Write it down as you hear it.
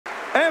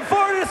And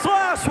for this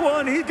last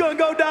one, he's going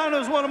to go down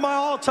as one of my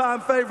all-time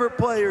favorite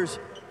players.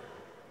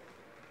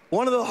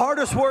 One of the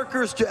hardest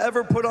workers to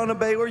ever put on a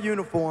Baylor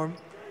uniform.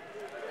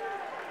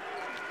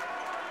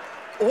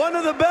 One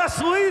of the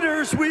best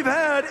leaders we've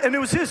had, and it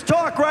was his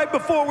talk right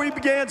before we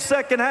began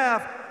second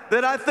half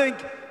that I think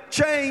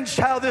changed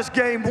how this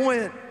game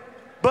went.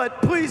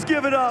 But please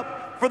give it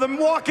up for the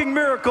walking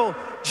miracle,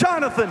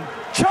 Jonathan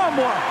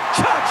Chumwa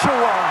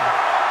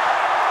Chachawa.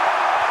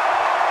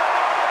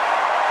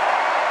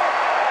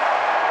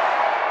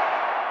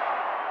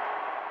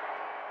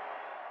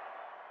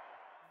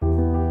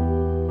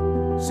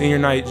 Senior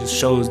night just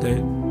shows that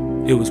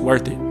it was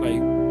worth it.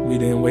 Like, we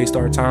didn't waste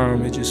our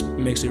time. It just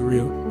makes it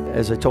real.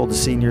 As I told the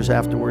seniors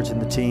afterwards in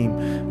the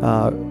team,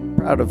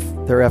 proud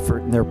of their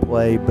effort and their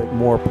play, but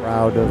more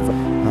proud of the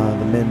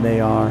men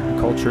they are. A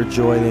culture of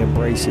joy, they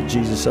embrace it.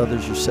 Jesus,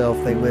 others,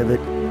 yourself, they live it.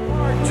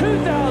 Our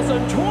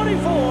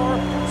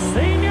 2024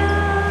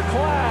 senior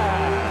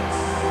class.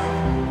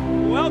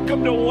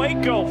 Welcome to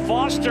Waco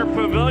Foster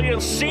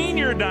Pavilion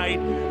Senior Night.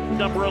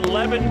 Number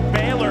 11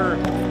 Baylor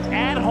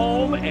at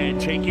home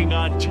and taking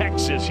on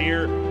Texas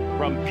here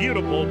from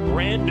beautiful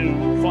brand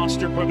new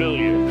Foster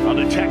Pavilion. On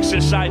the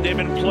Texas side, they've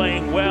been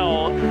playing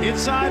well.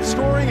 Inside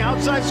scoring,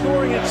 outside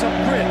scoring, and some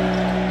grit.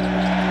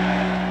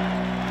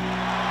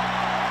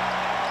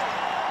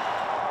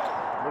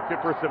 Looking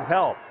for some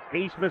help.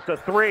 Ace missed a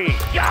three.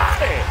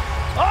 Got it!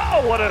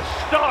 Oh, what a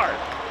start!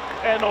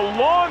 And the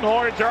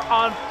Longhorns are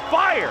on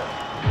fire. I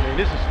mean,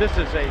 this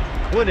is a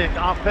clinic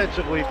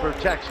offensively for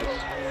Texas.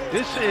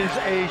 This is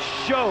a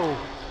show.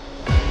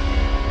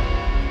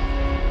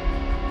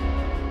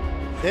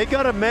 They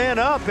got to man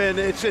up, and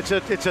it's a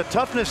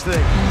toughness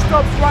thing.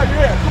 Stuff's right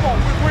here. Come on,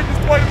 we win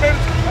this 20 minutes,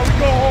 and we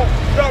go home.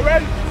 Y'all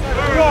ready?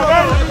 Come on,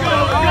 ready?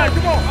 All right,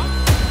 come on.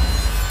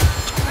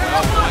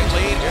 Well-point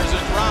lead. Here's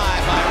a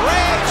drive by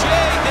Ray J.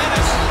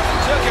 Dennis.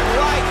 Took it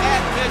right at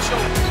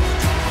Mitchell.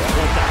 That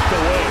one knocked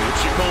away.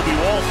 It's Jacoby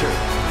Walter.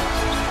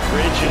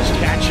 Bridges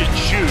catch and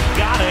shoot.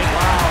 Got it.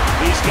 Wow.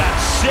 He's got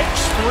 6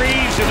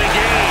 threes in the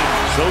game.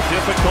 So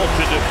difficult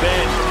to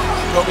defend.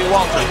 Jacoby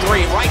Walter,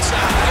 3, right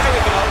side. There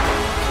we go.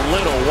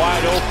 Little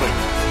wide open.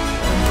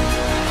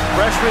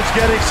 Freshman's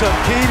getting some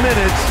key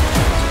minutes.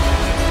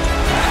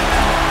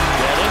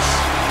 Dennis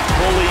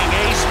bullying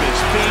Aismas,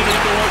 feeding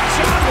to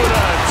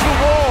Ochamuda.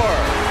 2 more.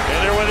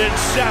 And they're within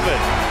 7.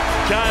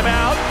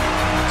 Timeout.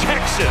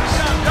 Texas.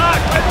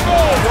 What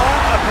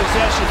a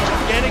possession.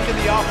 Getting to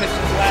the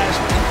offensive glass.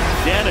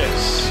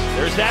 Dennis.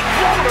 There's that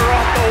floater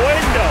off the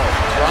window.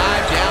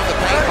 Drive down the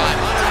paint by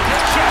Hunter.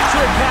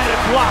 Chetrick had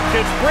it blocked,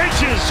 and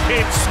Bridges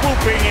came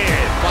swooping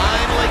in.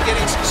 Finally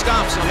getting some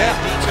stops on that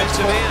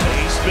defensive end.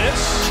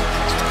 Aismas.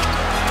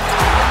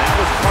 And that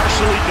was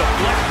partially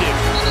deflected.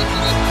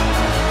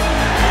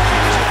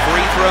 It's a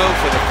free throw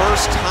for the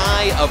first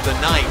tie of the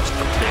night.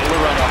 Baylor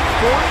on a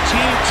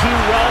 14-2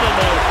 run, and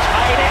they'll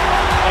tie it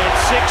at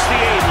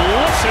 68.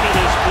 Listen to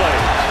this play.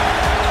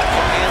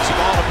 Hands the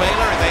ball to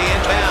Baylor, and they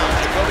inbound.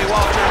 Jacoby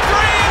Walter,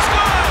 3 is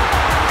good!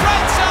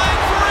 Right side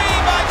 3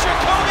 by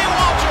Jacoby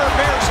Walter.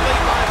 Bears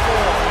lead by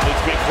 4.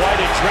 It's been quite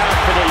a drought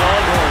for the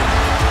Longhorns.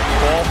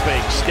 Ball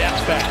fake, steps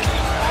back.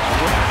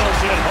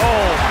 Reynolds at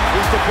home.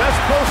 He's the best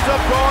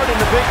post-up guard in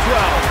the Big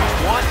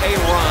 12. What a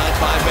run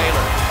by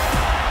Baylor.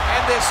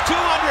 And this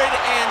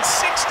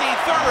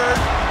 263rd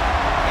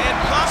and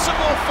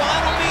possible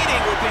final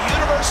meeting with the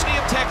University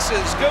of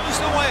Texas goes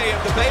the way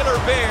of the Baylor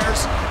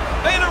Bears.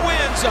 Baylor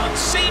wins on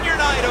senior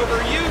night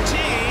over UT,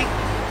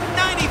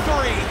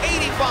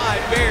 93-85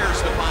 Bears,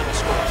 the final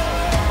score.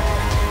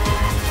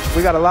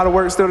 We got a lot of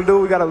work still to do.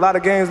 We got a lot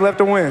of games left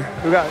to win.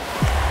 We got